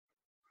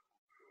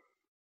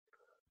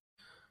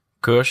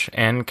Kush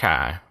and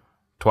Kai.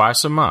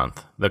 Twice a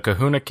month, the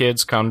Kahuna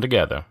kids come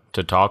together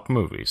to talk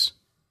movies.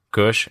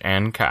 Kush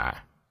and Kai.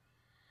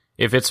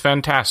 If it's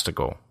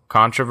fantastical,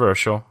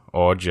 controversial,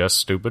 or just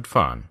stupid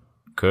fun,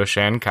 Kush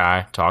and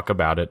Kai talk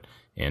about it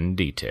in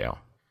detail.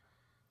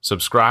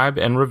 Subscribe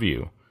and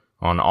review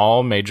on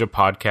all major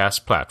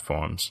podcast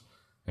platforms,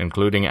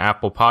 including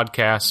Apple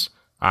Podcasts,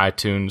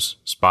 iTunes,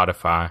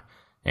 Spotify,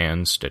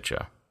 and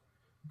Stitcher.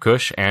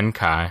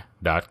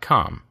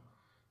 KushandKai.com.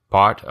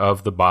 Part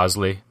of the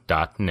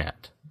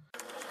Bosley.net.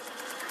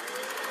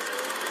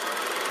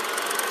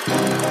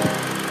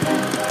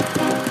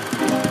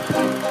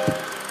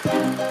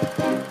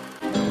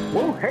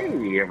 Well,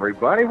 hey,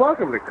 everybody.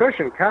 Welcome to Kush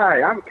and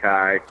Kai. I'm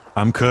Kai.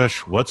 I'm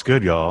Kush. What's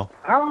good, y'all?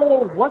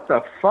 Oh, what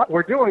the fuck?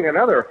 We're doing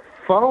another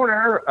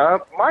phoner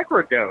of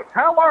Microdose.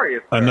 How are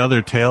you, sir?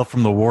 Another tale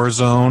from the war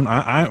zone.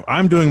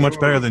 I'm doing much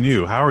better than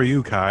you. How are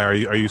you, Kai?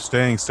 Are you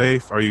staying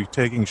safe? Are you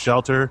taking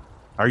shelter?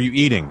 Are you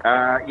eating?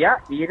 Yeah,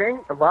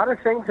 eating. A lot of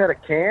things out of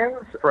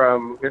cans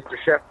from Mr.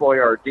 Chef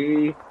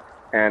Boyardee,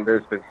 and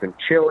there's been some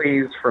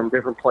chilies from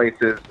different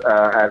places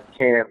out of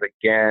cans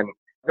again.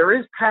 There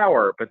is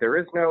power, but there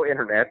is no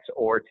internet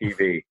or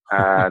TV.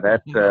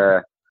 That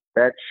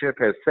ship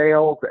has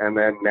sailed and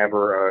then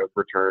never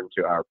returned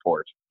to our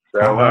port.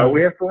 So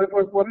we have to live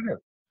with what it is.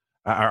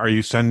 Are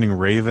you sending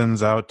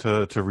ravens out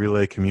to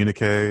relay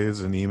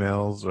communiques and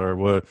emails, or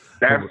what?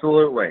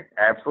 Absolutely.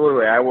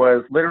 I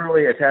was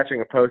literally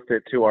attaching a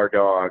Post-it to our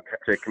dog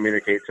to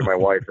communicate to my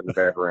wife in the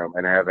bedroom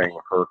and having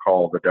her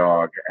call the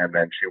dog, and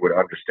then she would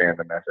understand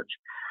the message.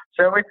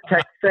 So it's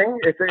texting.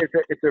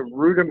 It's a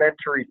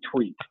rudimentary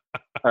tweet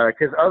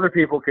because other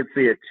people could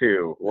see it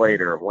too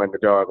later when the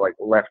dog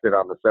left it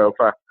on the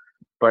sofa.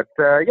 But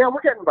yeah,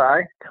 we're getting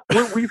by.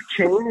 We've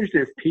changed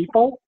as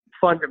people.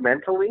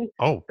 Fundamentally,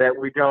 that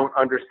we don't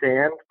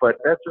understand, but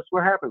that's just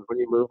what happens when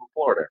you move in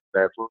Florida.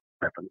 That's what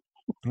happens.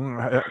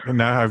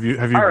 Now, have you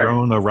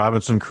grown a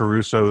Robinson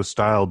Crusoe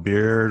style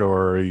beard,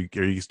 or are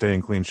you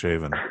staying clean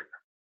shaven?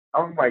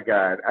 Oh my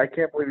God, I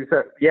can't believe you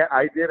said. Yeah,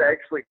 I did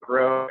actually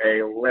grow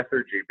a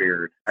lethargy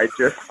beard. I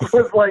just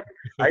was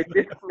I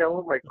didn't know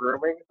what my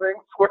grooming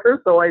things were,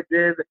 so I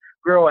did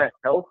grow a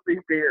healthy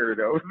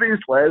beard over these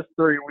last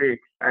 3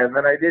 weeks, and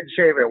then I did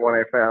shave it when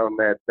I found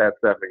that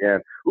stuff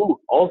again. Ooh,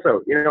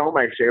 also, you know what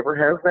my shaver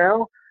has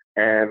now,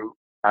 and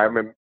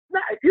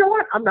you know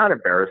what? I'm not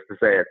embarrassed to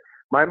say it.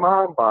 My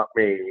mom bought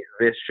me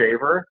this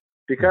shaver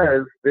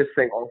because this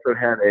thing also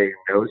had a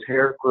nose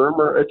hair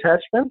groomer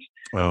attachment,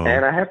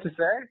 and I have to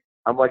say,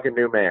 I'm like a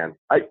new man.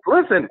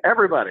 Listen,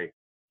 everybody,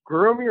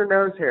 groom your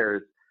nose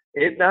hairs.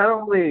 It not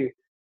only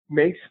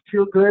makes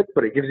you feel good,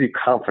 but it gives you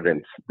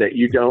confidence that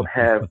you don't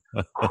have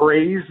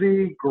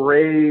crazy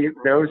gray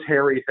nose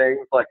hairy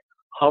things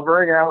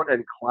hovering out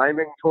and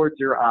climbing towards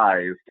your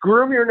eyes.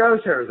 Groom your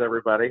nose hairs,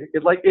 everybody.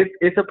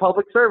 It's a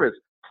public service.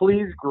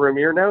 Please groom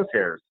your nose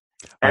hairs.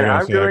 And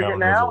I'm doing it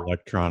now.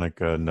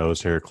 Electronic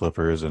nose hair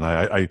clippers, and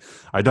I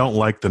don't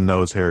like the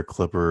nose hair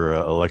clipper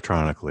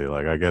electronically.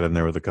 I get in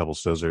there with a couple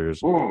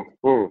scissors.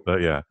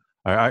 But yeah,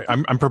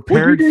 I'm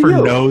prepared for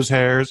nose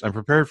hairs. I'm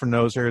prepared for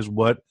nose hairs.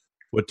 What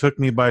took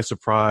me by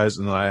surprise,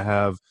 and I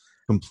have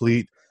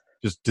complete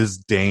just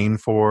disdain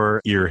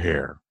for ear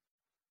hair.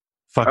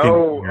 Fucking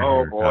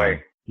oh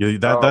boy.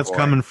 That's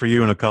coming for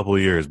you in a couple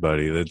of years,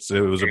 buddy. It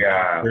was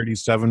about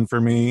 37 for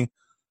me.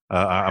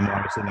 I'm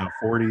obviously now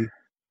 40.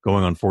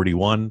 Going on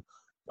 41,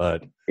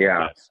 but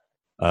yes.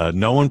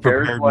 No one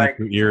prepared me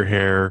for ear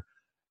hair,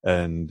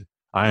 and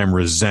I am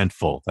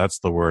resentful. That's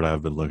the word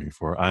I've been looking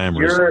for. I am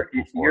resentful.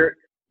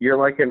 You're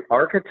like an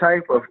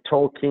archetype of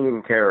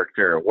Tolkien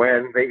character.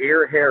 When the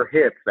ear hair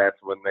hits, that's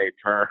when they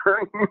turn.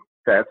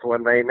 That's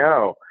when they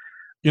know.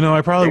 You know,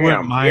 I probably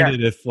wouldn't mind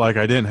it if I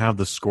didn't have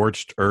the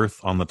scorched earth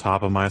on the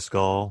top of my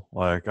skull.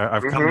 I've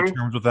come to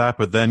terms with that,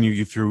 but then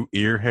you threw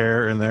ear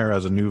hair in there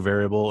as a new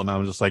variable, and I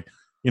was just like,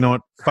 you know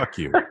what? Fuck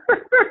you.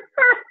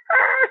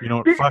 You know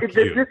what? Fuck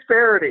you. The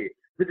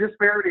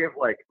disparity of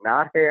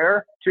not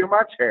hair, too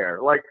much hair.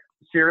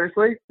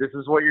 Seriously, this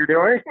is what you're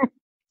doing?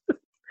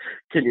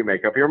 Can you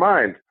make up your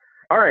mind?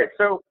 All right.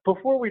 So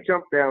before we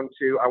jump down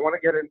I want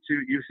to get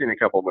into, you've seen a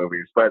couple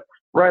movies, but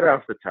right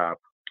off the top,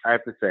 I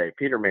have to say,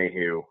 Peter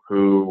Mayhew,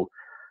 who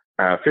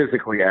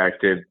physically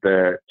acted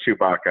the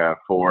Chewbacca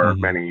for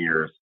many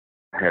years,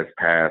 has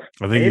passed.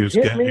 I think he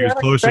was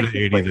closer to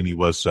 80 than he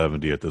was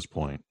 70 at this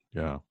point.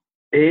 Yeah.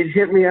 It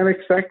hit me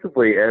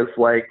unexpectedly as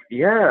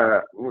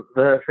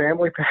the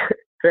family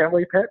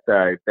pet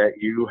died that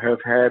you have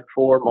had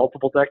for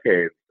multiple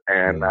decades.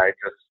 And I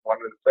just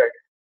wanted to say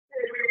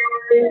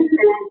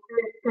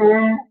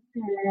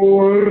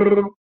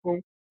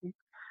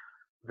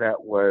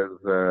that was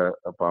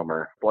a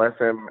bummer. Bless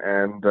him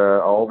and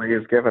all he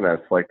has given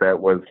us. That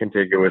was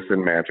contiguous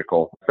and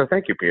magical. So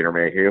thank you, Peter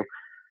Mayhew.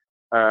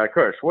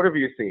 Kush, what have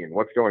you seen?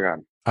 What's going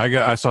on?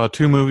 I saw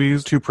 2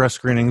 movies, 2 press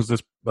screenings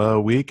this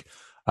week.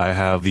 I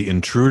have The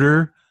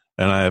Intruder,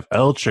 and I have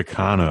El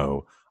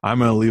Chicano. I'm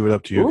going to leave it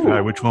up to you,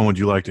 Kai. Which one would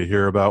you like to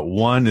hear about?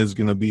 One is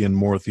going to be in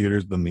more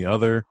theaters than the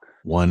other.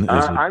 One is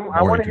I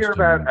want to hear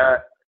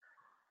about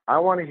I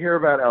want to hear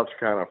about El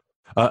Chicano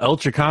El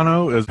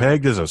Chicano is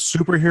pegged as a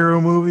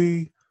superhero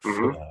movie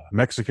Mm-hmm. for the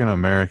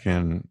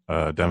Mexican-American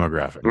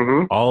demographic.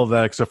 Mm-hmm. All of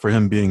that, except for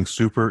him being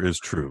super, is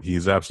true.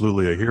 He's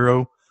absolutely a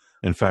hero.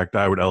 In fact,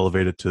 I would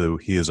elevate it to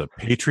he is a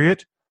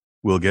patriot.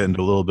 We'll get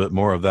into a little bit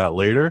more of that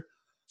later.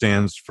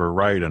 Stands for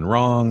right and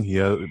wrong.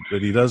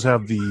 But he does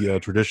have the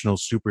traditional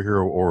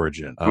superhero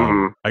origin.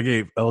 I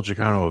gave El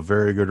Chicano a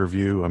very good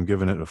review. I'm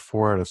giving it a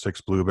 4 out of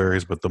 6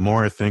 blueberries. But the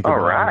more I think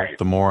about it,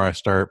 the more I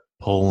start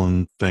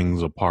pulling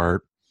things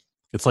apart.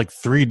 It's like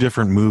 3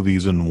 different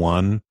movies in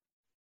one.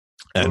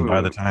 And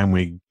by the time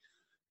we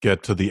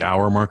get to the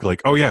hour mark,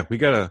 like, oh yeah, we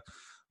gotta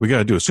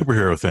do a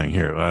superhero thing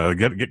here.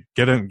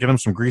 Get him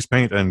some grease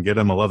paint and get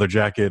him a leather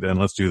jacket, and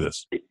let's do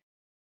this.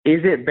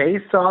 Is it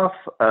based off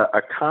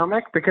a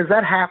comic? Because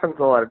that happens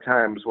a lot of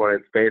times when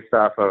it's based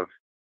off of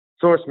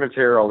source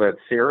material that's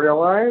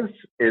serialized.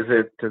 Does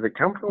it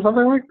come from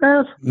something like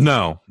that?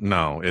 No,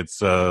 it's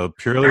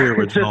purely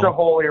original. It's just a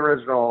wholly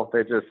original.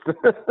 They just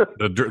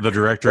the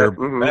director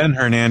Ben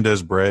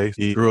Hernandez Bray.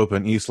 He grew up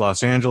in East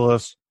Los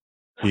Angeles.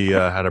 He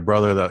had a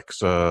brother that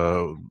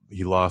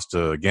he lost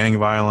to gang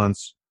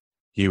violence.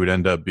 He would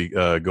end up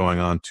going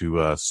on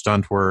to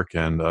stunt work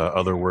and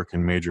other work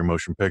in major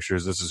motion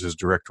pictures. This is his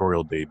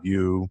directorial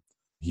debut.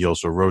 He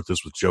also wrote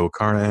this with Joe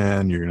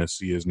Carnahan. You're going to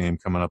see his name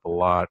coming up a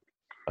lot,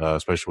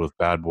 especially with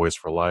Bad Boys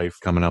for Life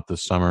coming up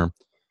this summer.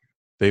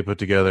 They put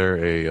together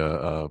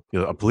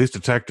a police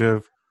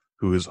detective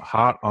who is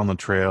hot on the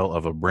trail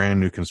of a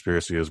brand new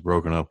conspiracy has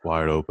broken up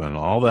wide open.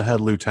 All the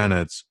head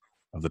lieutenants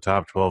of the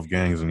top 12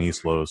 gangs in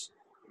East Los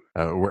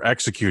were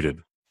executed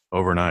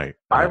overnight.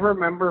 I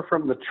remember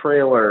from the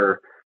trailer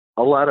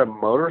a lot of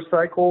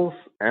motorcycles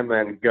and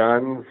then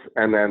guns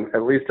and then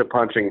at least a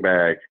punching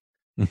bag.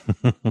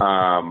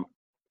 And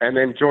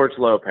then George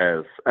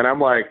Lopez. And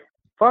I'm like,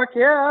 fuck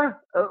yeah.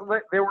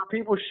 There were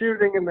people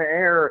shooting in the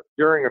air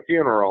during a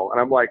funeral. And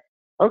I'm like,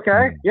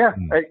 okay, yeah.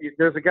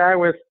 There's a guy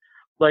with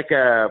like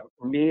a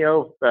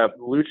neo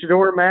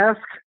luchador mask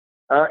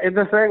in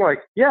the thing. Like,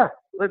 yeah.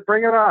 Let's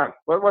bring it on.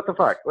 What the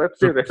fuck? Let's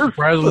do this.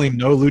 Surprisingly,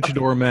 no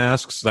luchador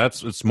masks.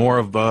 It's more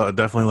of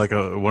definitely like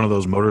one of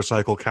those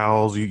motorcycle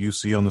cowls you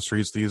see on the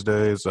streets these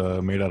days,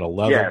 made out of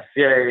leather.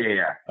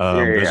 Yes,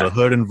 There's a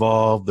hood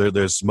involved.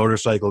 There's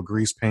motorcycle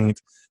grease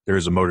paint.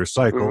 There's a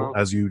motorcycle,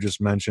 as you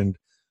just mentioned.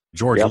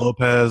 George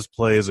Lopez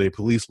plays a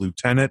police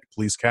lieutenant,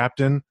 police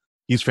captain.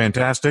 He's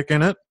fantastic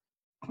in it,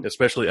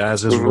 especially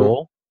as his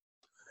role.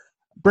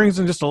 Brings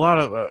in just a lot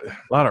of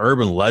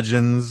urban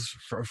legends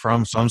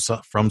from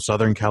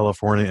Southern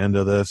California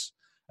into this,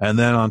 and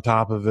then on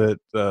top of it,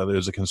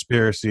 there's a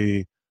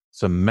conspiracy.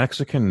 Some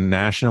Mexican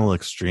national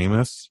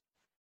extremists.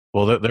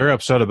 Well, they're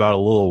upset about a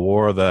little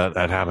war that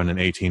happened in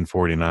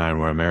 1849,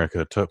 where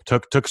America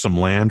took some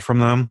land from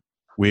them.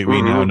 We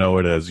now know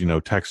it as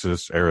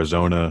Texas,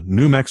 Arizona,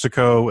 New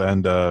Mexico,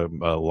 and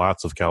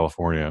lots of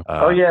California.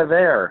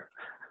 There.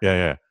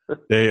 Yeah.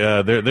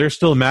 They're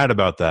still mad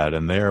about that,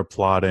 and they are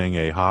plotting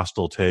a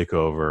hostile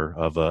takeover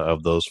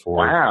of those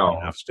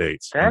 4.5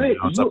 states.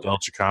 It's up to El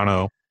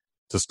Chicano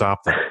to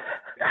stop them.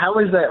 How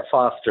is that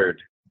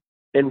fostered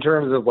in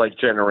terms of like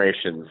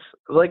generations?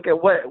 Like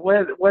what's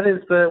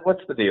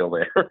the deal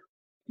there?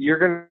 You're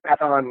gonna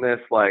add on this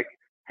like,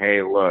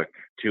 hey, look,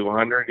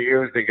 200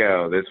 years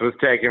ago, this was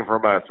taken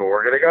from us, so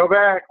we're gonna go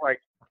back.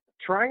 Like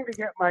trying to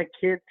get my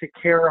kid to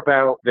care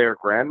about their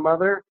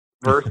grandmother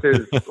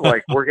versus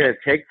like we're gonna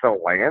take the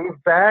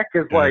land back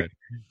is like,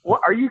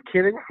 what? Are you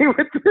kidding me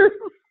with this?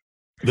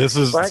 This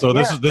is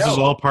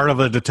all part of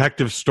a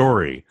detective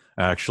story.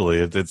 Actually,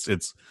 it's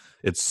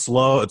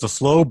slow. It's a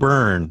slow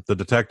burn, the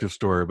detective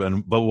story.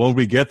 But when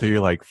we get there,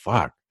 you're like,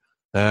 fuck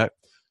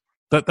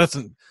this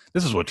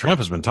is what Trump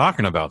has been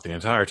talking about the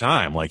entire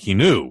time. Like he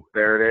knew.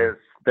 There it is.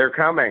 They're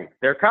coming.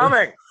 It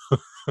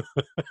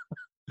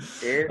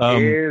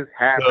is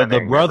happening.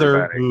 The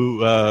brother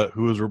who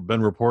has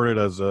been reported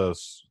as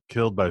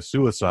killed by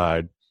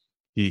suicide,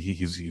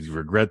 he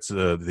regrets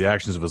the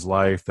actions of his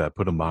life that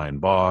put him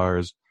behind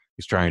bars.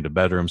 He's trying to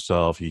better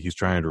himself. He's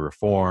trying to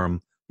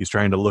reform. He's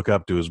trying to look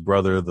up to his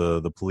brother,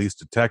 the police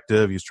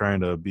detective. He's trying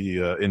to be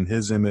in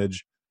his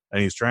image,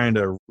 and he's trying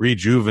to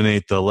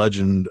rejuvenate the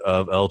legend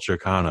of El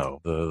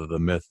Chicano, the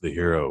myth, the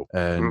hero.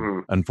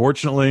 And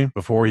unfortunately,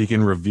 before he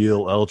can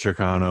reveal El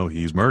Chicano,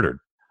 he's murdered.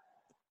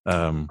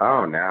 That's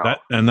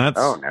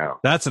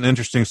an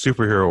interesting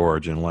superhero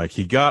origin. Like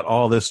he got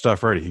all this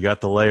stuff ready. He got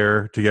the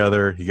layer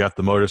together. He got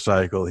the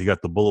motorcycle. He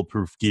got the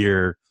bulletproof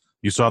gear.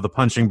 You saw the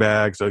punching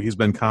bag. So he's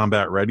been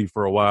combat ready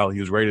for a while.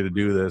 He was ready to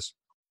do this,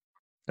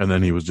 and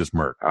then he was just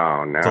murked.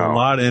 Oh no! It's a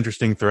lot of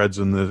interesting threads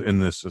in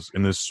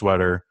this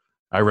sweater.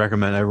 I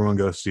recommend everyone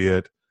go see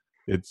it.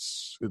 The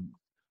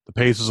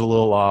pace is a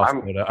little off,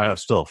 but I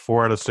still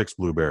 4 out of 6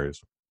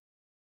 blueberries.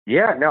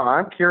 Yeah, no,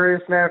 I'm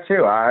curious now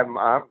too. I'm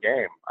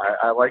game.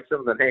 I like some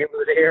of the names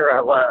of the year.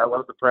 I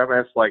love the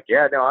premise. Like,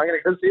 yeah, no, I'm gonna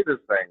go see this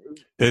thing.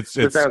 It's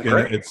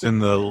in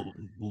the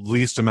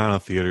least amount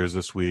of theaters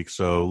this week,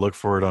 so look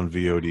for it on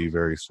VOD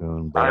very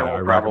soon. But I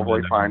will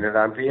probably find it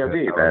on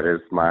VOD. That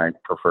is my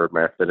preferred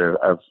method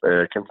of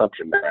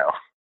consumption now.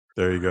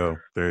 There you go.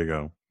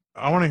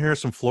 I want to hear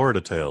some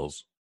Florida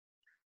tales.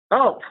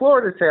 Oh,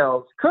 Florida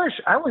tales. Kush,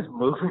 I was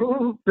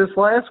moving this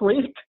last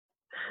week.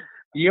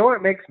 You know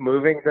what makes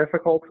moving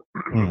difficult?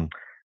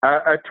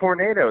 A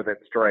tornado that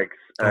strikes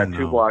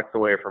 2 blocks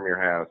away from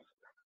your house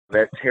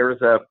that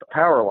tears up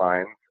power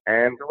lines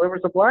and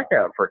delivers a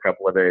blackout for a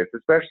couple of days,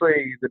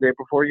 especially the day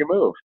before you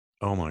move.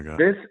 Oh my God.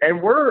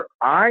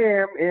 I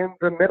am in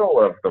the middle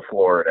of the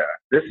Florida.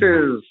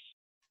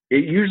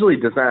 It usually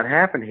does not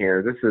happen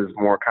here. This is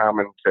more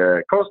common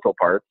to coastal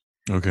parts.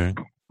 Okay.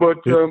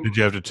 But did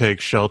you have to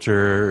take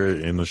shelter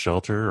in the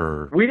shelter,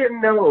 or? We didn't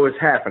know what was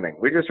happening.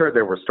 We just heard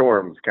there were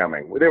storms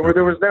coming. There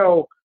was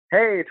no,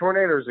 hey,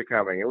 tornadoes are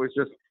coming. It was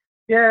just,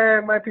 yeah,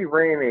 it might be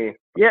rainy.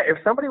 Yeah, if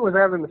somebody was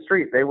out in the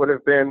street, they would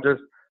have been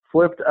just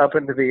flipped up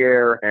into the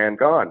air and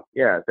gone.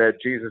 Yeah, that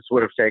Jesus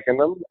would have taken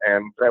them,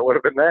 and that would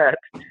have been that.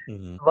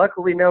 Mm-hmm.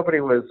 Luckily,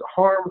 nobody was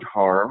harmed,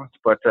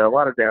 but a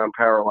lot of down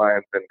power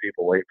lines and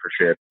people late for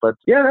shit. But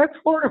yeah, that's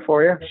Florida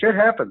for you. Shit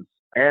happens.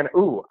 And,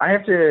 I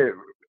have to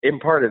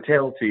impart a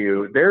tale to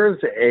you.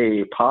 There's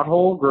a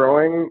pothole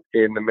growing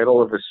in the middle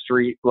of a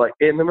street, like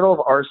in the middle of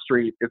our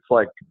street. It's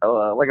like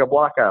a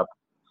block up,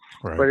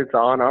 right, but it's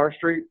on our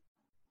street.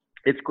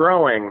 It's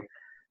growing,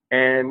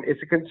 and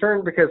it's a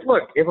concern because,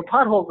 look, if a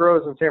pothole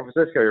grows in San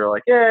Francisco, you're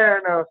like, yeah,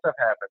 no, stuff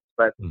happens.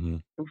 But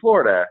in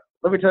Florida,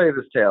 let me tell you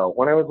this tale.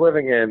 When I was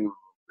living in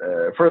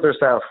further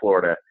south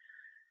Florida,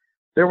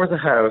 there was a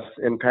house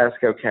in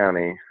Pasco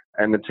County,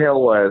 and the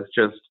tale was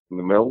just in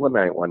the middle of the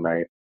night one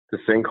night, the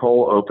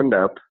sinkhole opened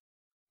up,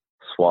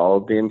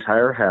 swallowed the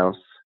entire house,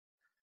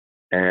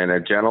 and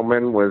a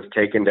gentleman was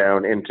taken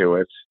down into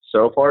it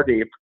so far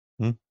deep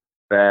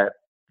that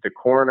the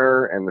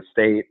coroner and the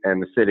state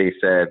and the city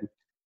said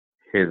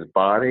his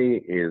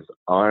body is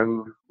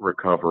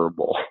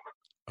unrecoverable.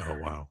 Oh,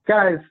 wow.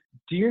 Guys,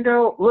 do you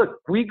know, look,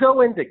 we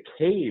go into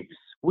caves.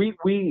 We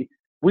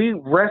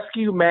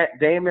rescue Matt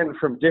Damon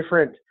from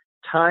different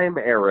time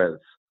eras.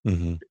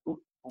 Mm-hmm.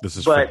 This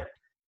is but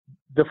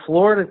the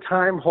Florida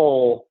time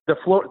hole, the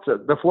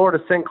Florida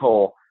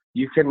sinkhole,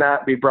 you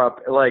cannot be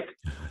brought, like,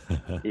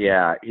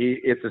 yeah,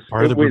 it's a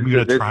part of the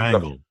Bermuda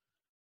Triangle.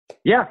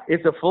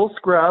 It's a full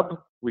scrub.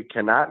 We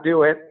cannot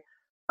do it.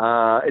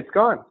 It's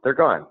gone. They're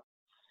gone.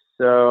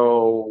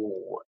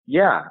 So,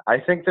 yeah, I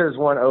think there's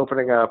one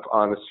opening up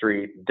on the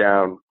street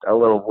down a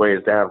little ways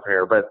down from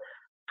here. But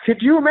could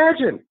you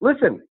imagine?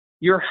 Listen,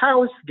 your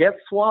house gets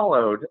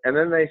swallowed, and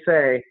then they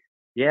say,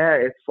 yeah,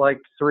 it's like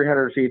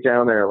 300 feet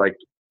down there. Like,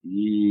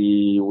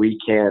 we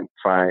can't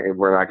find,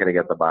 we're not going to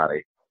get the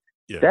body.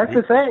 Yeah, that's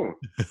the thing.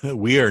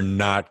 We are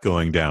not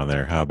going down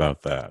there. How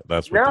about that?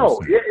 That's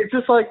what it's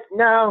just like,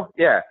 no,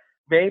 yeah.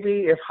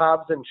 Maybe if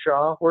Hobbs and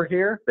Shaw were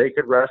here, they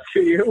could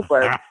rescue you,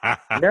 but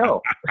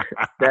no,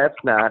 that's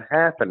not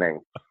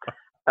happening.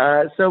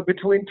 So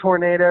between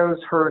tornadoes,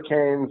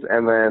 hurricanes,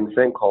 and then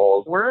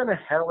sinkholes, we're in a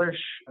hellish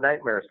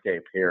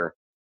nightmarescape here.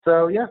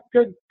 So yeah,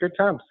 good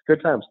times.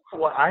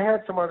 Well, I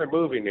had some other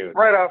movie news.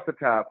 Right off the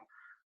top,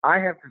 I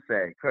have to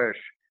say, Kush,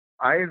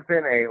 I have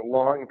been a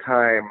long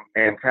time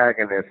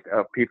antagonist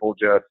of people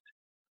just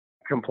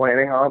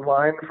complaining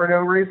online for no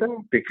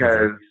reason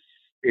because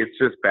it's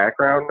just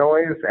background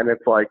noise, and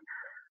it's like,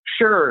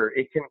 sure,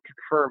 it can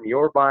confirm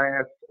your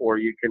bias, or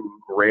you can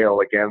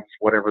rail against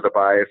whatever the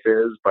bias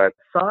is. But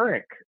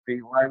Sonic, the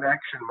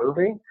live-action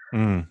movie,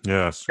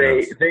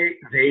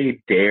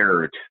 they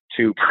dared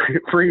to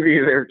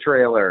preview their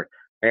trailer,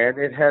 and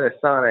it had a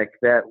Sonic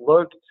that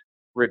looked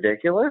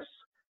ridiculous.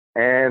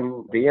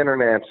 And the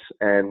internet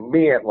and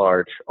me at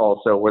large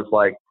also was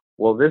like,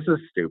 well, this is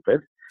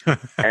stupid.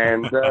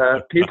 And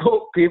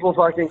people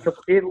fucking,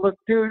 it looked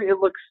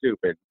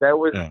stupid. That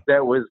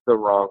was the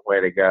wrong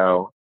way to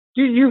go.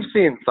 You've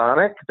seen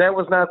Sonic. That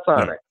was not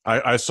Sonic.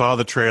 No, I saw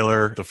the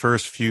trailer, the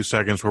first few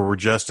seconds where we're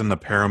just in the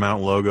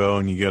Paramount logo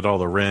and you get all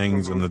the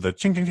rings and the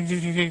ching, ching, ching,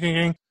 ching, ching,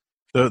 ching.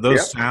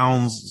 Those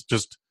sounds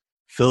just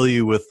fill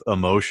you with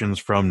emotions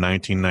from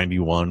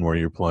 1991 where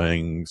you're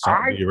playing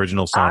the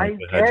original Sonic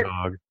the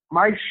Hedgehog.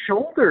 My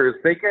shoulders,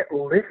 they get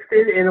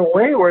lifted in a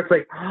way where it's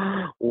like,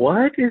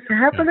 what is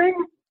happening?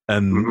 Yeah.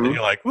 And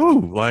you're like,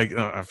 ooh, like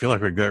I feel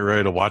like we're getting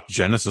ready to watch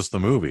Genesis the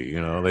movie. You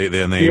know, they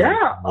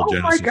oh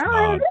Genesis my God,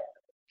 nod.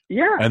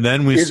 Yeah. And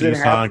then we see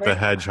Sonic the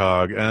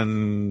Hedgehog,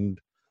 and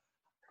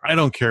I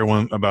don't care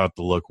about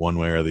the look one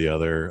way or the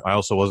other. I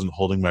also wasn't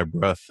holding my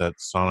breath that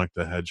Sonic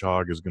the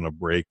Hedgehog is going to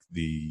break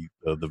the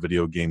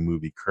video game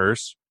movie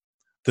curse.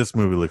 This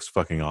movie looks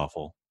fucking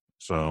awful.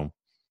 So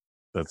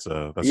that's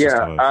just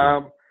how I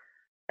feel.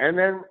 And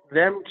then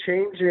them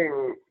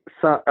changing.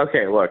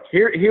 Okay, look,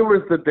 here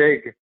was the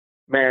big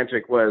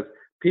magic was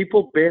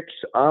people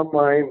bitched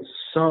online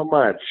so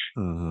much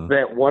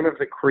that one of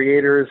the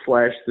creators /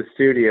 the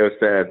studio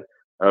said,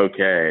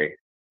 okay,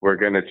 we're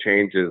going to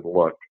change his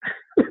look.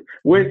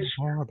 Which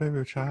our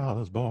baby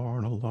child is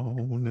born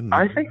alone.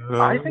 I think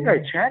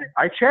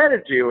I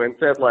chatted you and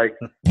said, like,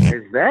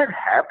 has that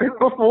happened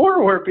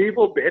before where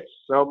people bitch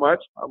so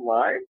much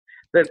online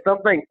that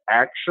something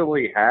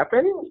actually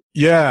happened?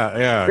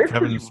 Yeah. This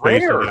Kevin is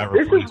rare.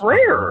 This is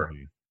rare.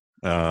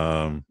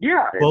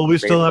 Yeah. Well, we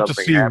still have to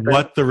something see happen.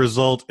 what the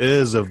result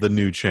is of the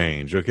new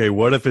change. Okay,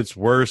 what if it's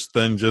worse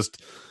than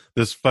just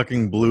this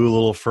fucking blue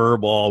little fur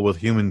ball with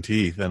human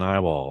teeth and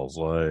eyeballs?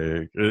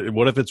 Like,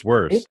 what if it's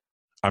worse?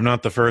 I'm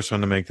not the first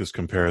one to make this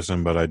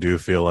comparison, but I do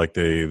feel like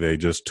they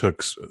just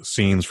took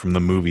scenes from the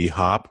movie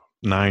Hop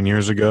 9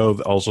 years ago,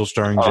 also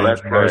starring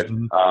James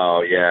Marsden.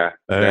 Oh yeah,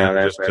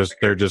 And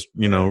they're just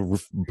put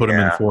them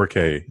in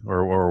 4K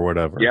or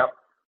whatever. Yep.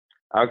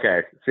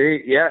 Okay.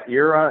 See, yeah,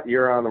 you're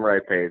on the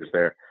right page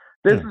there.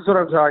 This is what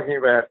I'm talking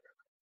about.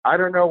 I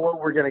don't know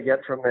what we're gonna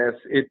get from this.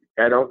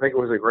 I don't think it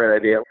was a great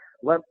idea.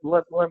 Let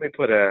me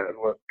put a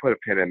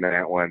pin in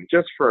that one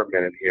just for a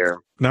minute here.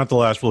 Not the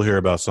last we'll hear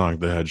about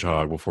Sonic the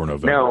Hedgehog before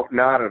November. No,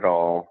 not at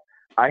all.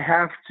 I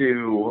have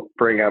to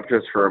bring up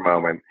just for a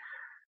moment.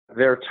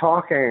 They're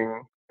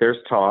talking. There's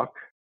talk.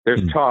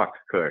 There's talk,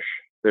 Kush.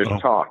 There's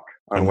talk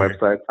on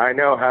websites. I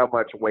know how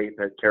much weight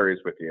that carries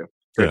with you.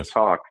 There's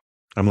talk.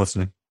 I'm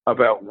listening.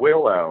 About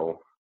Willow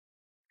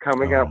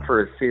coming up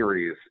for a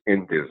series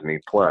in Disney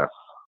Plus.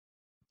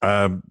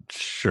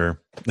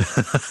 Sure.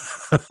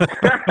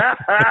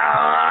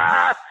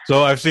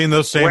 So I've seen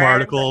those same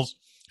articles.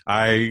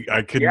 I've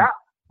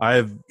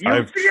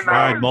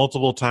tried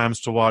multiple times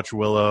to watch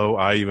Willow.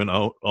 I even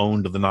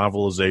owned the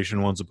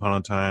novelization once upon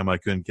a time. I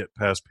couldn't get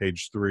past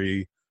page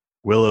 3.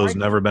 Willow's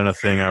never been a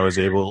thing I was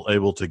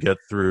able to get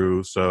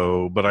through.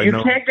 So, but I know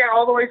you can't get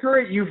all the way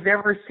through it. You've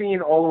never seen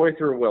all the way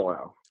through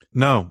Willow.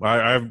 No,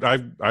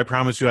 I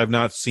promise you, I've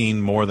not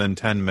seen more than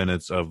 10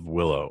 minutes of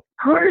Willow.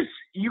 Chris,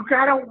 you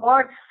gotta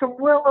watch some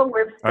Willow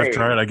with me. I've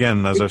tried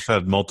again, as I've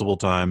said multiple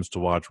times, to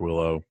watch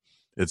Willow.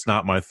 It's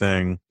not my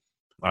thing.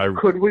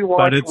 Could we watch?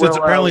 But it's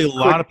apparently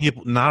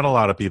not a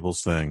lot of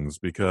people's things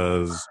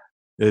because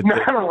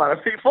not a lot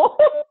of people.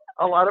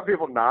 A lot of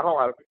people, not a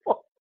lot of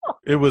people.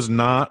 It was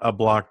not a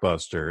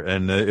blockbuster,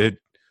 and it's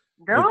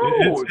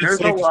there's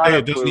a lot say of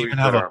it doesn't even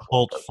have a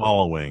cult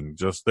following.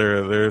 Just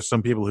there's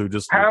some people who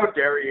just how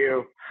dare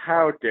you?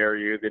 How dare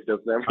you? That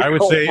doesn't have a I would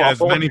cult say following.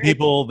 as many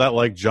people that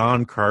like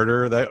John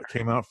Carter that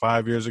came out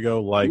 5 years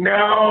ago. Like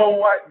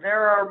no,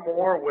 there are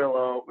more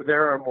Willow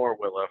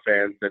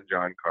fans than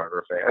John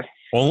Carter fans.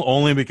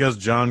 Only because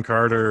John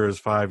Carter is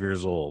 5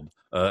 years old,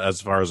 as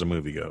far as a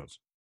movie goes.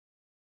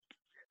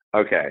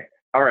 Okay,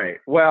 all right.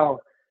 Well,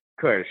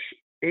 Kush,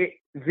 if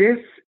you're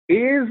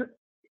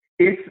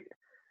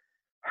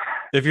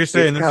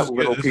saying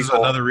this is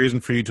another reason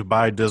for you to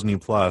buy Disney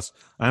Plus,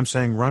 I'm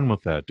saying run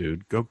with that,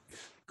 dude. Go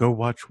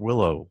watch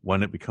Willow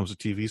when it becomes a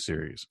TV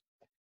series.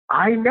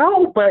 I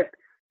know, but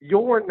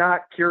you're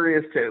not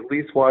curious to at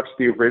least watch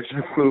the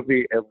original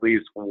movie at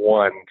least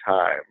one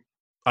time.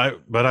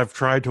 But I've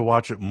tried to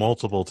watch it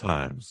multiple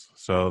times,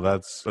 so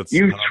that's.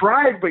 You've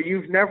tried, but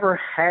you've never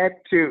had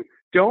to.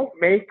 Don't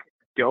make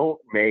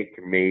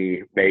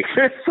me make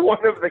this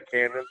one of the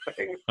canon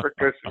things for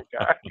Kush and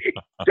Kai.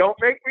 Don't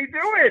make me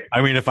do it.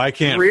 I mean, if I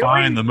can't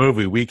find the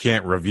movie, we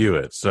can't review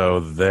it. So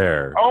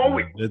there. Oh,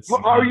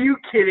 are you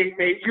kidding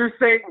me? You're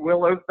saying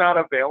Willow's not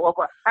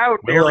available? How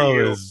dare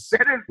you?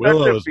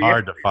 Willow is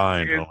hard to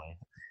find.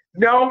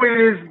 No,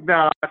 it is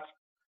not.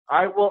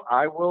 I will.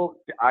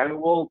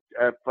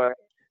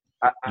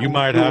 You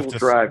might have to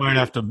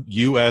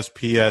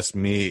USPS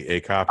me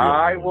a copy.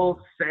 I will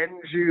send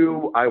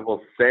you a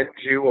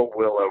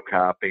Willow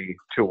copy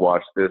to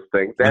watch this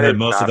thing. And then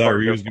most of that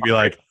reviews can be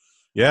like,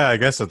 "Yeah, I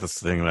guess that's the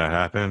thing that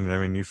happened. I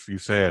mean, you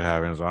say it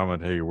happened, so I'm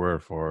gonna take your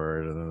word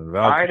for it."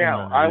 I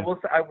know. I will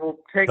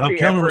take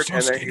the effort,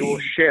 and then you will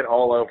shit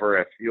all over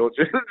it. You'll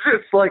just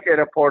like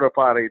in a porta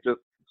potty, just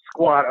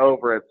squat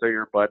over it so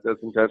your butt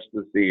doesn't touch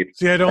the seat.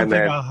 See, I don't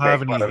think I'll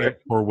have any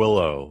hate for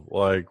Willow.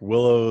 Like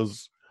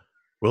Willow's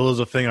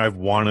a thing I've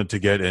wanted to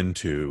get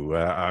into.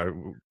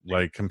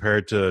 Like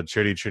compared to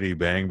Chitty Chitty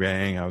Bang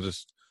Bang, I was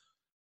just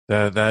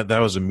that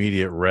was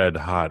immediate red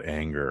hot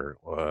anger.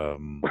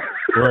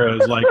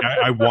 Whereas like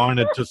I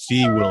wanted to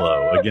see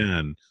Willow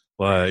again.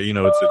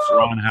 It's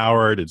Ron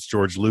Howard, it's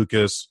George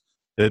Lucas.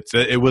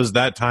 It was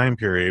that time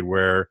period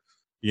where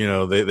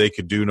they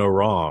could do no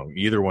wrong,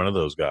 either one of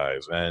those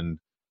guys, and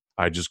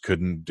I just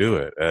couldn't do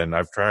it. And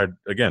I've tried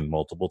again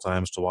multiple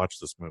times to watch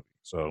this movie.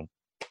 So.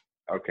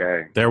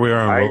 Okay. There we are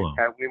on Willow.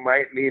 We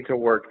might need to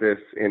work this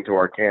into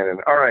our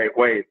canon. All right,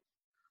 wait.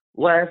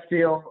 Last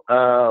deal.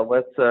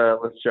 Let's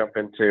jump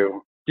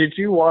into. Did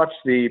you watch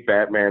the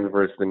Batman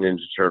versus the Ninja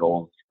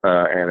Turtles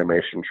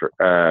animation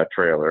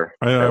trailer?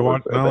 I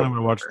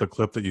watched the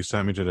clip that you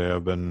sent me today.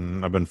 I've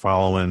been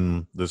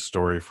following this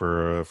story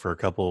for a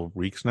couple of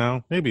weeks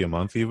now, maybe a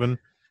month even.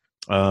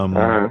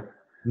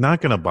 Not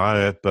gonna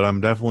buy it, but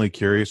I'm definitely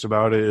curious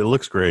about it. It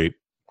looks great,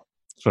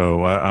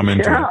 so I'm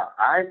into it.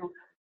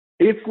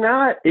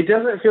 It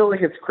doesn't feel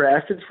like it's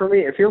crafted for me.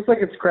 It feels like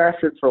it's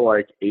crafted for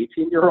like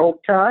 18-year-old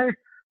Kai,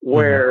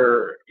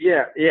 where,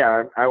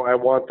 I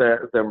want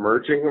the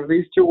merging of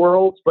these two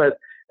worlds. But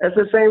at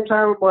the same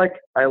time, like,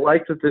 I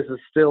like that this is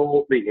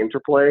still, the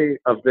interplay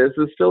of this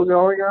is still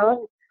going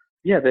on.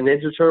 Yeah, the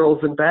Ninja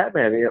Turtles and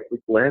Batman. Yeah,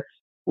 let's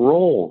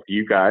roll.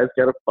 You guys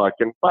got to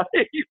fucking fight.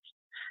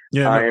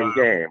 Yeah, I am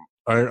game.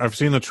 I've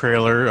seen the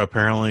trailer.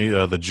 Apparently,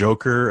 the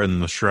Joker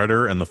and the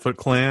Shredder and the Foot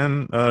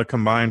Clan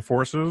combine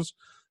forces,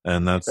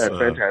 and that's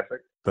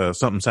fantastic.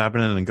 Something's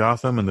happening in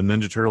Gotham, and the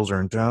Ninja Turtles are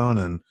in town,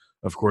 and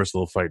of course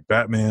they'll fight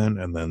Batman,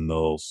 and then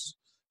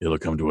it'll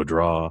come to a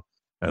draw,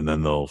 and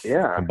then they'll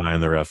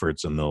combine their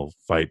efforts, and they'll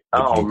fight the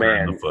Joker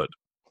and the Foot.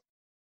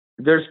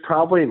 There's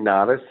probably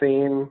not a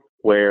scene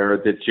where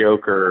the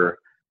Joker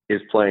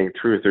is playing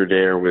Truth or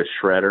Dare with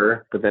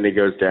Shredder, but then he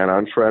goes down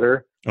on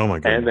Shredder. Oh my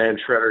god! And then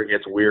Shredder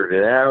gets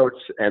weirded out,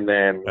 and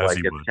then it's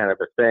kind of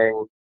a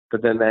thing.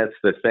 But then that's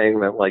the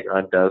thing that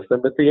undoes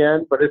them at the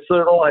end. But it's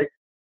sort of like,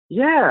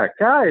 yeah,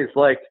 guys,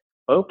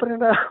 open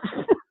it up.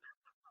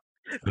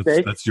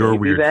 That's your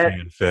weird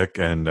fanfic,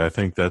 and I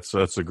think that's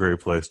a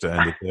great place to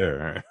end it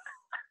there.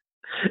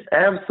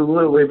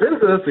 Absolutely.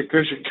 Visit us at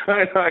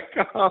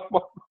CushionKai.com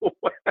on the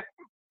web.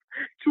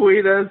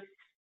 Tweet us.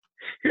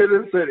 Hit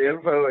us at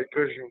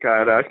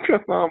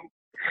info@CushionKai.com.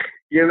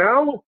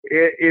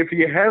 If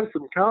you have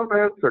some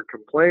comments or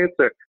complaints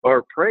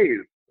or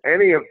praise,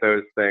 any of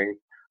those things,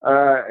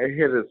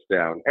 hit us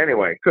down.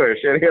 Anyway, Kush,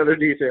 any other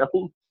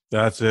details?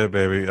 That's it,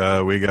 baby.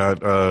 We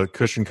got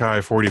Cushion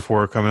Kai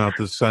 44 coming out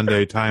this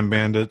Sunday, Time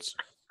Bandits.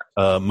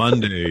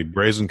 Monday,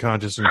 Brazen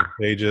Conscious and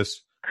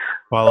Contagious.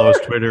 Follow us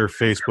Twitter,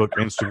 Facebook,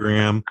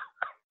 Instagram.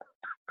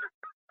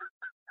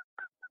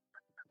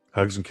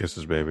 Hugs and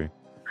kisses, baby.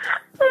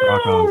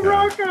 Rock on,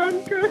 rock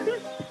on, Kush.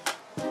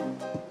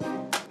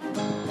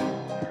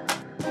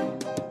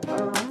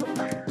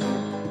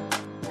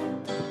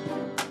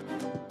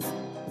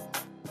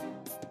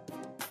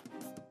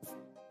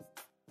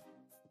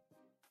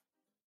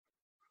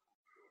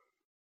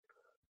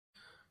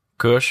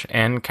 Kush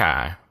and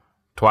Kai.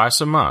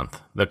 Twice a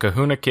month, the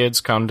Kahuna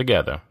Kids come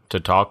together to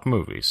talk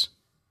movies.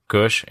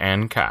 Kush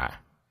and Kai.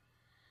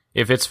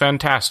 If it's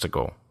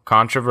fantastical,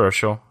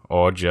 controversial,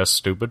 or just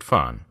stupid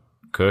fun,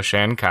 Kush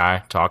and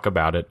Kai talk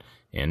about it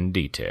in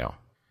detail.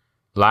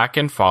 Like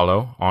and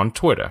follow on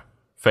Twitter,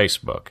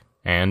 Facebook,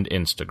 and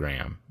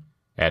Instagram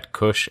at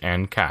Kush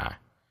and Kai.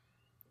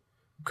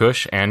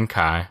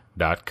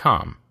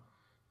 KushandKai.com.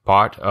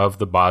 Part of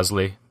the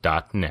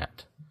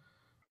Bosley.net.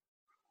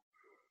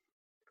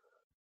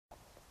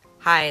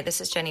 Hi, this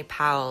is Jenny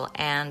Powell,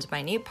 and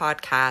my new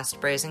podcast,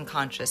 Brazen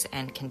Conscious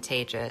and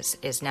Contagious,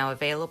 is now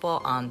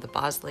available on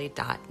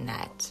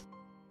thebosley.net.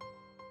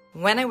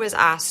 When I was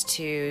asked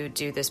to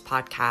do this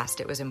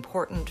podcast, it was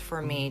important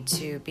for me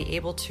to be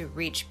able to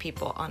reach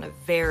people on a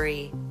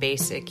very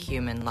basic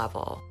human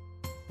level,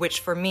 which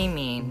for me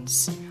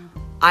means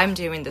I'm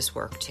doing this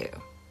work too.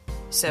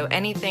 So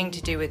anything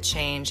to do with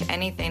change,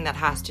 anything that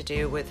has to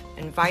do with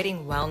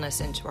inviting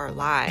wellness into our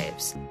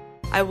lives,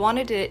 I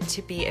wanted it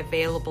to be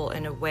available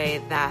in a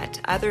way that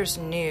others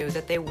knew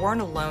that they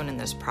weren't alone in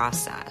this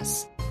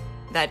process.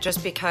 That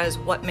just because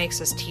what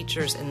makes us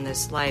teachers in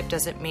this life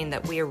doesn't mean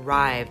that we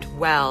arrived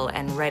well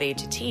and ready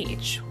to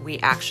teach. We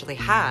actually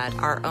had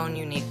our own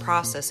unique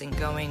process in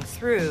going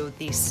through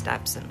these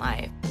steps in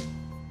life.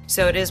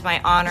 So it is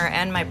my honor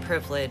and my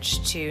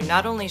privilege to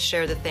not only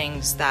share the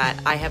things that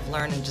I have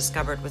learned and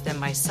discovered within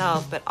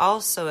myself, but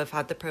also have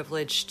had the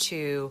privilege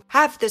to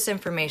have this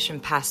information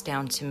passed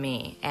down to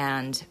me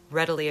and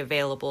readily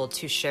available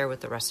to share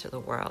with the rest of the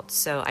world.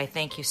 So I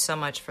thank you so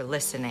much for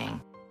listening.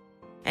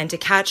 And to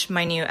catch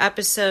my new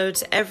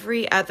episodes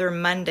every other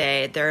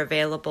Monday, they're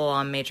available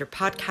on major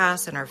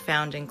podcasts and are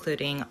found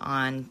including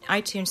on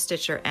iTunes,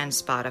 Stitcher, and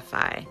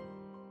Spotify.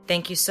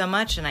 Thank you so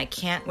much, and I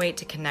can't wait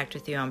to connect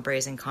with you on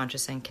Brazen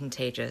Conscious and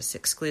Contagious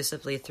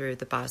exclusively through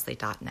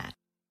thebosley.net.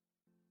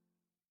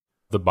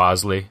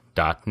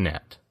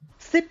 Thebosley.net.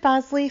 Sit,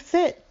 Bosley,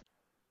 sit.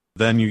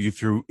 Then you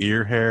threw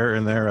ear hair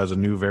in there as a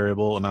new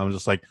variable, and I was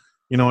just like,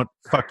 you know what?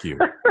 Fuck you.